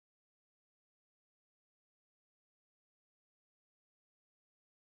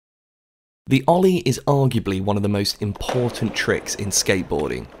The Ollie is arguably one of the most important tricks in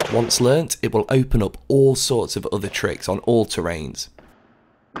skateboarding. Once learnt, it will open up all sorts of other tricks on all terrains.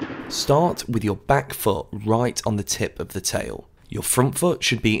 Start with your back foot right on the tip of the tail. Your front foot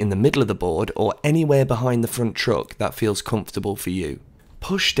should be in the middle of the board or anywhere behind the front truck that feels comfortable for you.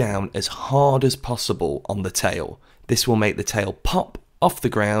 Push down as hard as possible on the tail. This will make the tail pop off the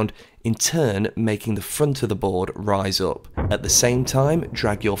ground, in turn making the front of the board rise up. At the same time,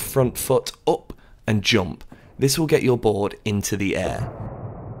 drag your front foot up and jump. This will get your board into the air.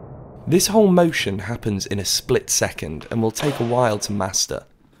 This whole motion happens in a split second and will take a while to master.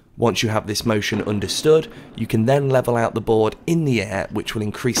 Once you have this motion understood, you can then level out the board in the air, which will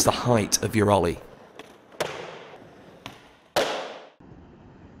increase the height of your Ollie.